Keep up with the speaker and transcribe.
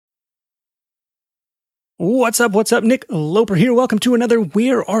What's up? What's up? Nick Loper here. Welcome to another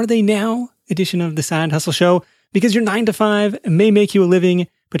Where Are They Now edition of the Side Hustle Show. Because your 9 to 5 may make you a living,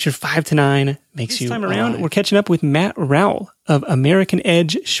 but your 5 to 9 makes you alive. This time around, we're catching up with Matt Rowell of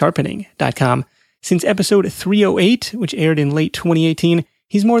AmericanEdgeSharpening.com. Since episode 308, which aired in late 2018,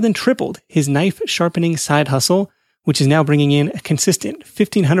 he's more than tripled his knife sharpening side hustle, which is now bringing in a consistent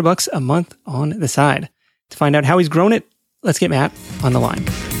 $1,500 a month on the side. To find out how he's grown it, let's get Matt on the line.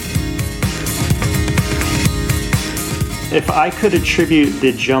 If I could attribute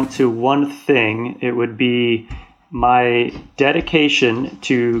the jump to one thing, it would be my dedication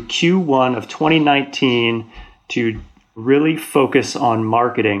to Q1 of 2019 to really focus on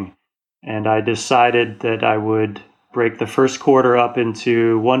marketing. And I decided that I would break the first quarter up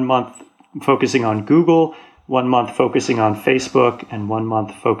into 1 month focusing on Google, 1 month focusing on Facebook, and 1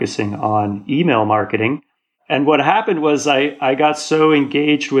 month focusing on email marketing. And what happened was I got so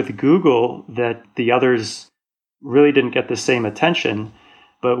engaged with Google that the others really didn't get the same attention.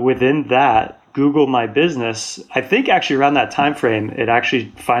 But within that, Google My Business, I think actually around that time frame, it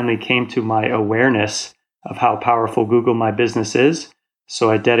actually finally came to my awareness of how powerful Google My Business is. So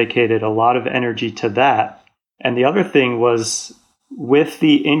I dedicated a lot of energy to that. And the other thing was, with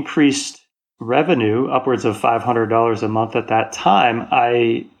the increased revenue, upwards of $500 a month at that time,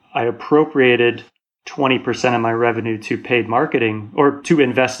 I appropriated 20% of my revenue to paid marketing or to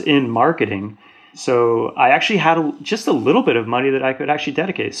invest in marketing. So I actually had just a little bit of money that I could actually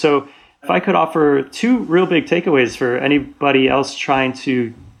dedicate. So if I could offer two real big takeaways for anybody else trying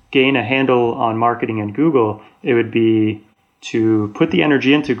to gain a handle on marketing and Google, it would be to put the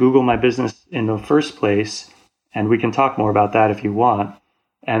energy into Google My Business in the first place. And we can talk more about that if you want.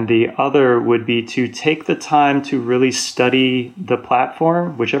 And the other would be to take the time to really study the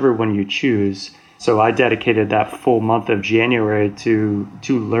platform, whichever one you choose. So I dedicated that full month of January to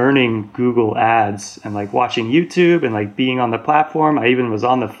learning Google Ads and like watching YouTube and like being on the platform. I even was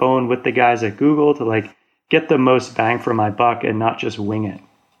on the phone with the guys at Google to like get the most bang for my buck and not just wing it.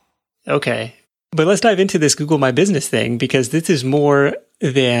 Okay. But let's dive into this Google My Business thing, because this is more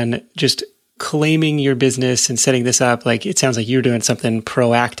than just claiming your business and setting this up. Like, it sounds like you're doing something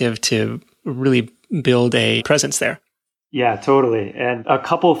proactive to really build a presence there. Yeah, totally. And a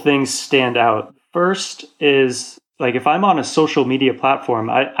couple things stand out. First is, like, if I'm on a social media platform,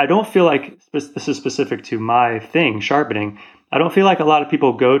 I don't feel like this is specific to my thing, sharpening. I don't feel like a lot of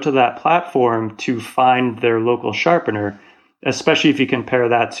people go to that platform to find their local sharpener, especially if you compare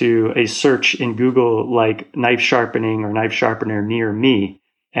that to a search in Google like knife sharpening or knife sharpener near me.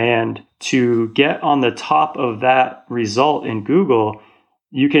 And to get on the top of that result in Google,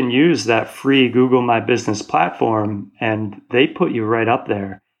 you can use that free Google My Business platform, and they put you right up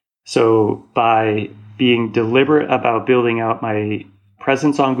there. So by being deliberate about building out my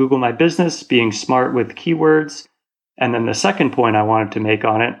presence on Google My Business, being smart with keywords, and then the second point I wanted to make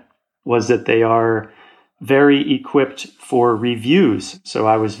on it was that they are very equipped for reviews. So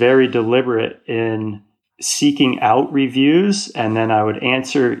I was very deliberate in seeking out reviews, and then I would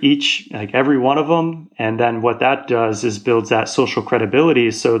answer every one of them. And then what that does is builds that social credibility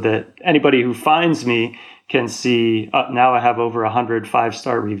so that anybody who finds me can see, now I have over 100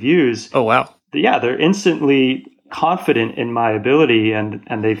 5-star reviews. Oh, wow. Yeah, they're instantly confident in my ability and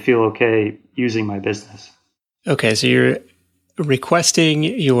they feel okay using my business. Okay, so you're requesting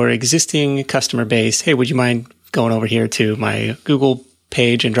your existing customer base, hey, would you mind going over here to my Google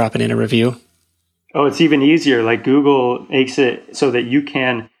page and dropping in a review? Oh, it's even easier. Like, Google makes it so that you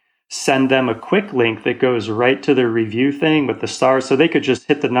can send them a quick link that goes right to their review thing with the stars. So they could just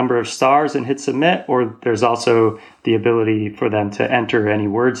hit the number of stars and hit submit, or there's also the ability for them to enter any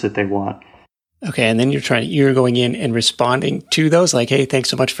words that they want. Okay. And then you're going in and responding to those like, hey, thanks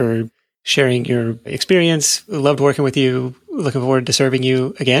so much for sharing your experience. Loved working with you. Looking forward to serving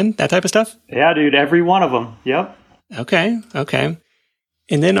you again. That type of stuff. Yeah, dude. Every one of them. Yep. Okay.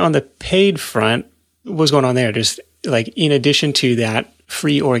 And then on the paid front, what's going on there? Just like, in addition to that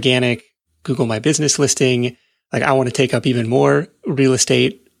free organic Google My Business listing, like, I want to take up even more real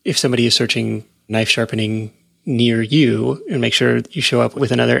estate if somebody is searching knife sharpening near you, and make sure you show up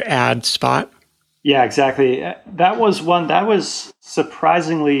with another ad spot. Yeah, exactly. That was one that was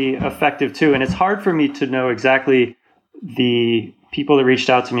surprisingly effective too. And it's hard for me to know exactly the people that reached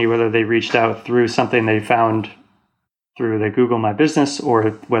out to me, whether they reached out through something they found through the Google My Business or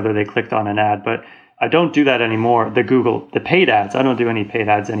whether they clicked on an ad. But I don't do that anymore. The paid ads, I don't do any paid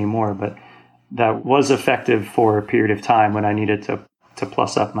ads anymore, but that was effective for a period of time when I needed to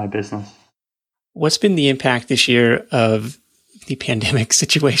plus up my business. What's been the impact this year of the pandemic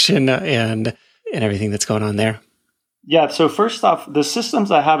situation and everything that's going on there? Yeah, so first off, the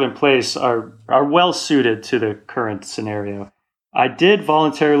systems I have in place are well suited to the current scenario. I did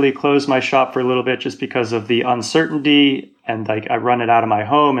voluntarily close my shop for a little bit just because of the uncertainty, and like I run it out of my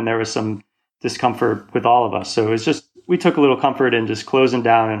home and there was some discomfort with all of us. So it was just, we took a little comfort in just closing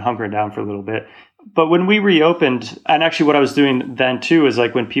down and hunkering down for a little bit. But when we reopened, and actually what I was doing then too is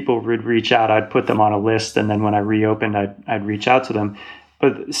like when people would reach out, I'd put them on a list, and then when I reopened, I'd reach out to them.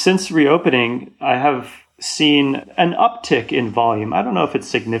 But since reopening, I have seen an uptick in volume. I don't know if it's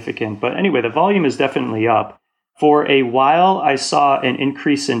significant, but anyway, the volume is definitely up. For a while, I saw an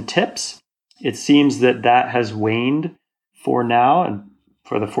increase in tips. It seems that has waned for now and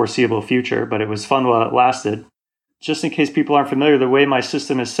for the foreseeable future, but it was fun while it lasted. Just in case people aren't familiar, the way my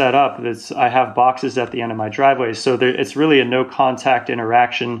system is set up, I have boxes at the end of my driveway. So it's really a no contact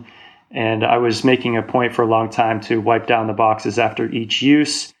interaction. And I was making a point for a long time to wipe down the boxes after each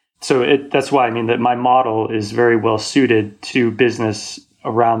use. So that's why I mean that my model is very well suited to business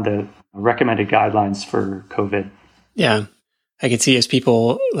around the recommended guidelines for COVID. Yeah. I can see as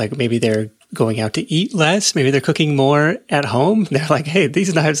people, like maybe they're going out to eat less, maybe they're cooking more at home. They're like, hey,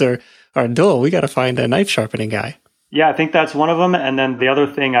 these knives are dull. We got to find a knife sharpening guy. Yeah, I think that's one of them. And then the other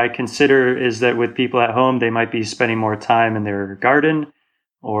thing I consider is that with people at home, they might be spending more time in their garden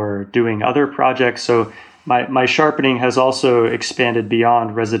or doing other projects. So my sharpening has also expanded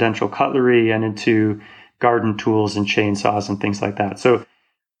beyond residential cutlery and into garden tools and chainsaws and things like that. So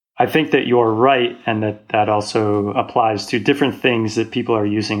I think that you're right, and that also applies to different things that people are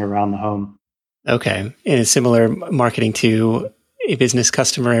using around the home. Okay. And similar marketing to a business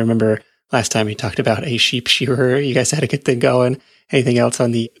customer. I remember last time you talked about a sheep shearer. You guys had a good thing going. Anything else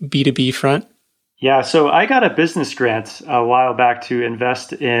on the B2B front? Yeah, so I got a business grant a while back to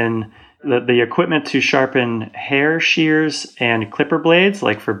invest in the equipment to sharpen hair shears and clipper blades,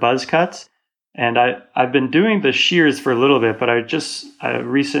 like for buzz cuts. And I've been doing the shears for a little bit, but I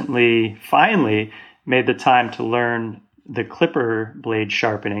recently finally made the time to learn the clipper blade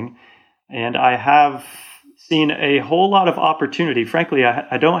sharpening. And I have seen a whole lot of opportunity. Frankly,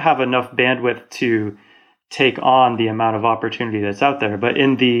 I don't have enough bandwidth to take on the amount of opportunity that's out there. But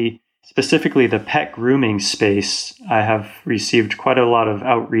in specifically the pet grooming space, I have received quite a lot of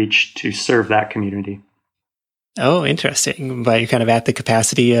outreach to serve that community. Oh, interesting. But you're kind of at the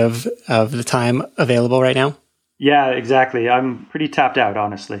capacity of the time available right now? Yeah, exactly. I'm pretty tapped out,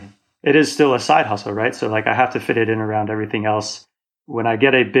 honestly. It is still a side hustle, right? So like I have to fit it in around everything else. When I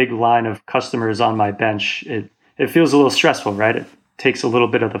get a big line of customers on my bench, it feels a little stressful, right? It takes a little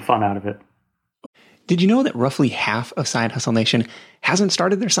bit of the fun out of it. Did you know that roughly half of Side Hustle Nation hasn't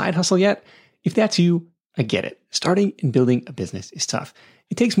started their side hustle yet? If that's you, I get it. Starting and building a business is tough.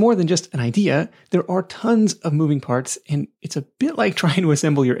 It takes more than just an idea. There are tons of moving parts, and it's a bit like trying to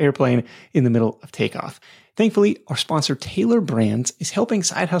assemble your airplane in the middle of takeoff. Thankfully, our sponsor Tailor Brands is helping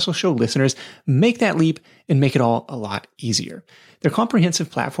Side Hustle Show listeners make that leap and make it all a lot easier. Their comprehensive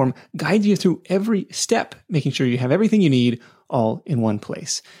platform guides you through every step, making sure you have everything you need all in one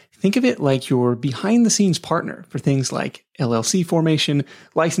place. Think of it like your behind-the-scenes partner for things like LLC formation,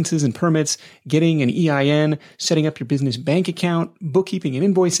 licenses and permits, getting an EIN, setting up your business bank account, bookkeeping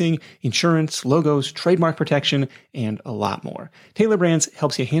and invoicing, insurance, logos, trademark protection, and a lot more. Tailor Brands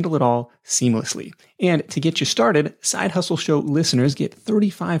helps you handle it all seamlessly. And to get you started, Side Hustle Show listeners get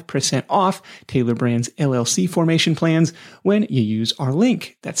 35% off Tailor Brands LLC formation plans when you use our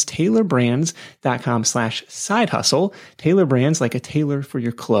link. That's tailorbrands.com/sidehustle. Tailor Brands, like a tailor for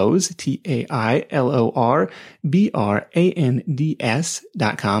your clothes,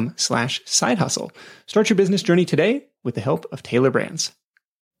 TAILORBRANDS.com/sidehustle. Start your business journey today with the help of Tailor Brands.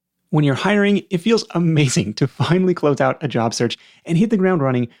 When you're hiring, it feels amazing to finally close out a job search and hit the ground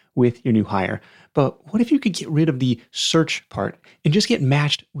running with your new hire. But what if you could get rid of the search part and just get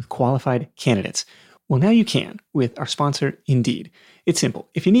matched with qualified candidates? Well, now you can with our sponsor, Indeed. It's simple.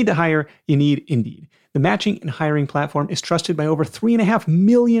 If you need to hire, you need Indeed. The matching and hiring platform is trusted by over 3.5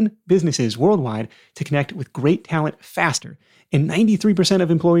 million businesses worldwide to connect with great talent faster. And 93%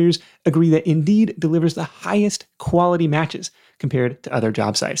 of employers agree that Indeed delivers the highest quality matches compared to other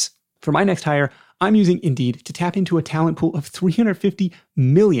job sites. For my next hire, I'm using Indeed to tap into a talent pool of 350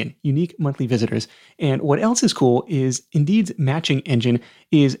 million unique monthly visitors. And what else is cool is Indeed's matching engine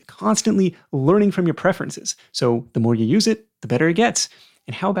is constantly learning from your preferences. So the more you use it, the better it gets.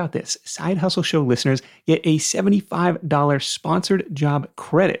 And how about this? Side Hustle Show listeners get a $75 sponsored job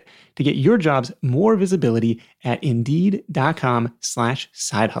credit to get your jobs more visibility at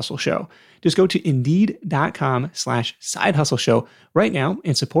Indeed.com/sidehustleshow. Just go to Indeed.com/sidehustleshow right now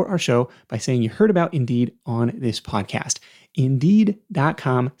and support our show by saying you heard about Indeed on this podcast.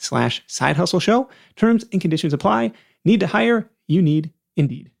 Indeed.com/sidehustleshow. Terms and conditions apply. Need to hire? You need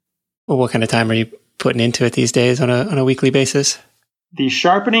Indeed. Well, what kind of time are you putting into it these days on a weekly basis? The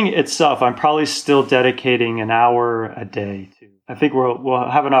sharpening itself, I'm probably still dedicating an hour a day to. I think we'll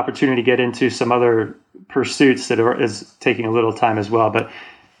have an opportunity to get into some other pursuits that is taking a little time as well. But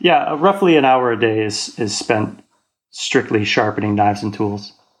yeah, roughly an hour a day is spent strictly sharpening knives and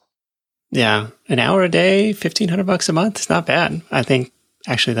tools. Yeah, an hour a day, $1,500 a month. It's not bad. I think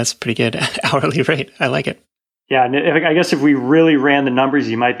actually that's a pretty good hourly rate. I like it. Yeah, and I guess if we really ran the numbers,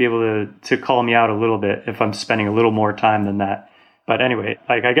 you might be able to call me out a little bit if I'm spending a little more time than that. But anyway,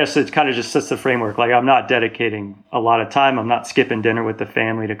 I guess it kind of just sets the framework. I'm not dedicating a lot of time. I'm not skipping dinner with the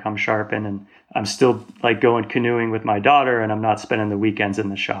family to come sharpen, and I'm still going canoeing with my daughter, and I'm not spending the weekends in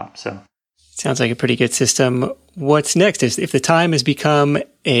the shop. So sounds like a pretty good system. What's next is if the time has become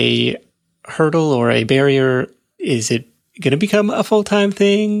a hurdle or a barrier, is it going to become a full-time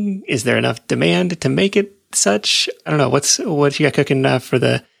thing? Is there enough demand to make it such? I don't know. What you got cooking for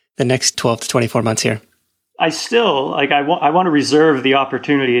the next 12 to 24 months here? I still I want to reserve the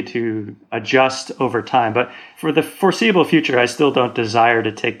opportunity to adjust over time, but for the foreseeable future, I still don't desire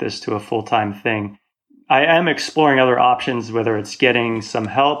to take this to a full-time thing. I am exploring other options, whether it's getting some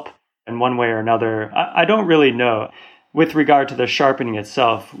help in one way or another. I don't really know. With regard to the sharpening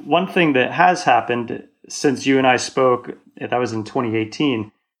itself, one thing that has happened since you and I spoke, that was in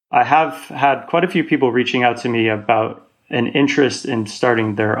 2018, I have had quite a few people reaching out to me about an interest in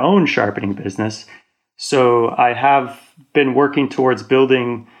starting their own sharpening business. So I have been working towards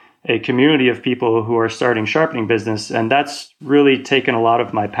building a community of people who are starting sharpening business, and that's really taken a lot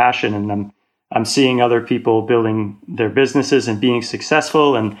of my passion. And I'm seeing other people building their businesses and being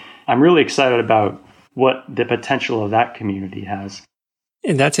successful, and I'm really excited about what the potential of that community has.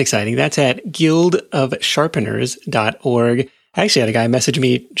 And that's exciting. That's at guildofsharpeners.org. I actually had a guy message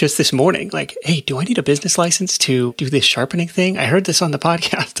me just this morning, like, hey, do I need a business license to do this sharpening thing? I heard this on the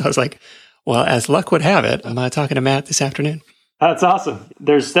podcast. I was like, well, as luck would have it, I'm talking to Matt this afternoon. That's awesome.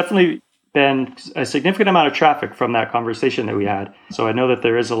 There's definitely been a significant amount of traffic from that conversation that we had. So I know that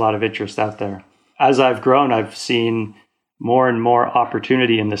there is a lot of interest out there. As I've grown, I've seen more and more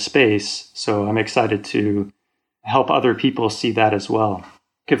opportunity in the space. So I'm excited to help other people see that as well.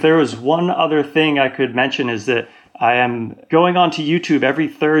 If there was one other thing I could mention is that I am going onto YouTube every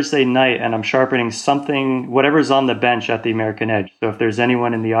Thursday night and I'm sharpening something, whatever's on the bench at the American Edge. So if there's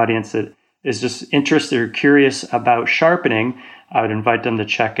anyone in the audience that is just interested or curious about sharpening, I would invite them to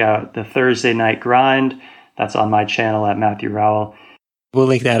check out the Thursday Night Grind. That's on my channel at Matthew Rowell. We'll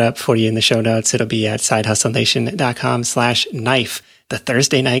link that up for you in the show notes. It'll be at sidehustlenation.com/knife, the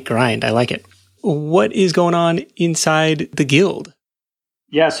Thursday Night Grind. I like it. What is going on inside the guild?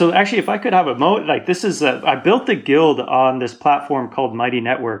 Yeah, so actually, if I could have a moment, I built the guild on this platform called Mighty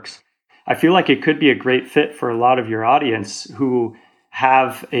Networks. I feel like it could be a great fit for a lot of your audience who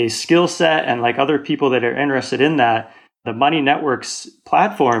have a skill set and other people that are interested in that. The Mighty Networks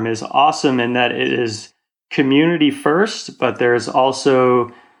platform is awesome in that it is community first, but there's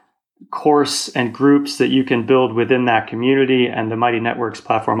also course and groups that you can build within that community. And the Mighty Networks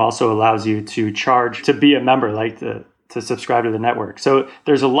platform also allows you to charge to be a member, to subscribe to the network. So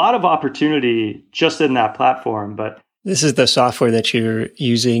there's a lot of opportunity just in that platform. But this is the software that you're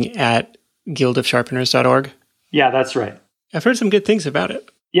using at guildofsharpeners.org? Yeah, that's right. I've heard some good things about it.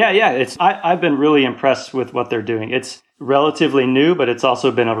 Yeah. I've been really impressed with what they're doing. It's relatively new, but it's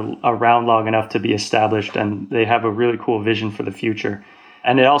also been around long enough to be established, and they have a really cool vision for the future.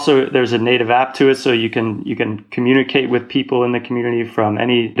 And there's a native app to it, so you can communicate with people in the community from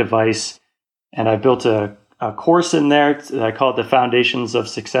any device. And I built a course in there. I call it the Foundations of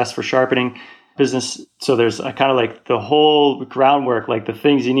Success for Sharpening Business. So there's kind of the whole groundwork, the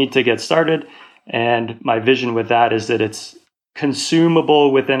things you need to get started. And my vision with that is that it's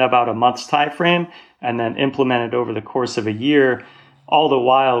consumable within about a month's time frame and then implemented over the course of a year. All the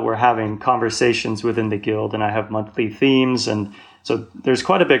while we're having conversations within the guild, and I have monthly themes. And so there's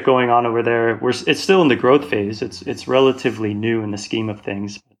quite a bit going on over there. It's still in the growth phase. It's relatively new in the scheme of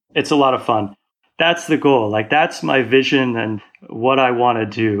things. It's a lot of fun. That's the goal. That's my vision, and what I want to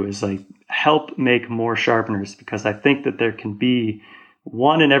do is help make more sharpeners, because I think that there can be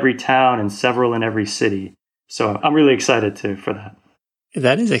one in every town and several in every city. So I'm really excited for that.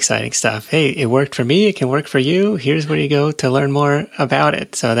 That is exciting stuff. Hey, it worked for me. It can work for you. Here's where you go to learn more about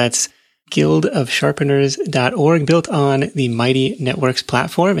it. So that's guildofsharpeners.org, built on the Mighty Networks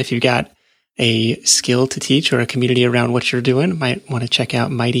platform. If you've got a skill to teach or a community around what you're doing, might want to check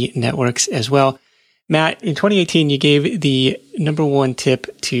out Mighty Networks as well. Matt, in 2018, you gave the number one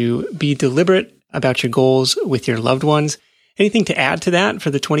tip to be deliberate about your goals with your loved ones. Anything to add to that for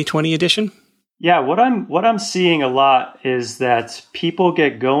the 2020 edition? Yeah, what I'm seeing a lot is that people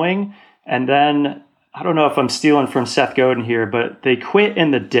get going and then, I don't know if I'm stealing from Seth Godin here, but they quit in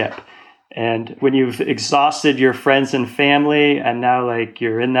the dip. And when you've exhausted your friends and family and now like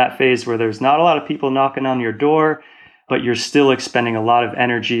you're in that phase where there's not a lot of people knocking on your door, but you're still expending a lot of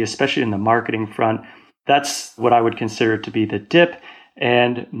energy, especially in the marketing front, that's what I would consider to be the dip.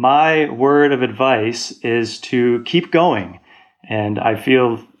 And my word of advice is to keep going. And I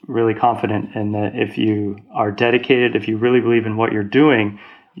feel really confident in that if you are dedicated, if you really believe in what you're doing,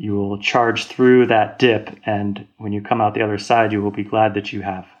 you will charge through that dip. And when you come out the other side, you will be glad that you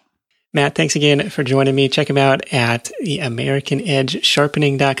have. Matt, thanks again for joining me. Check him out at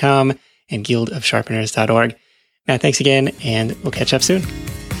theamericanedgesharpening.com and guildofsharpeners.org. Matt, thanks again, and we'll catch up soon.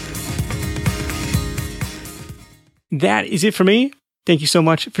 That is it for me. Thank you so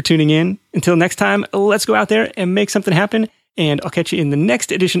much for tuning in. Until next time, let's go out there and make something happen. And I'll catch you in the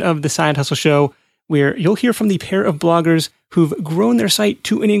next edition of the Side Hustle Show, where you'll hear from the pair of bloggers who've grown their site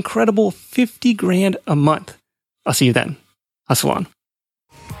to an incredible $50,000 a month. I'll see you then. Hustle on.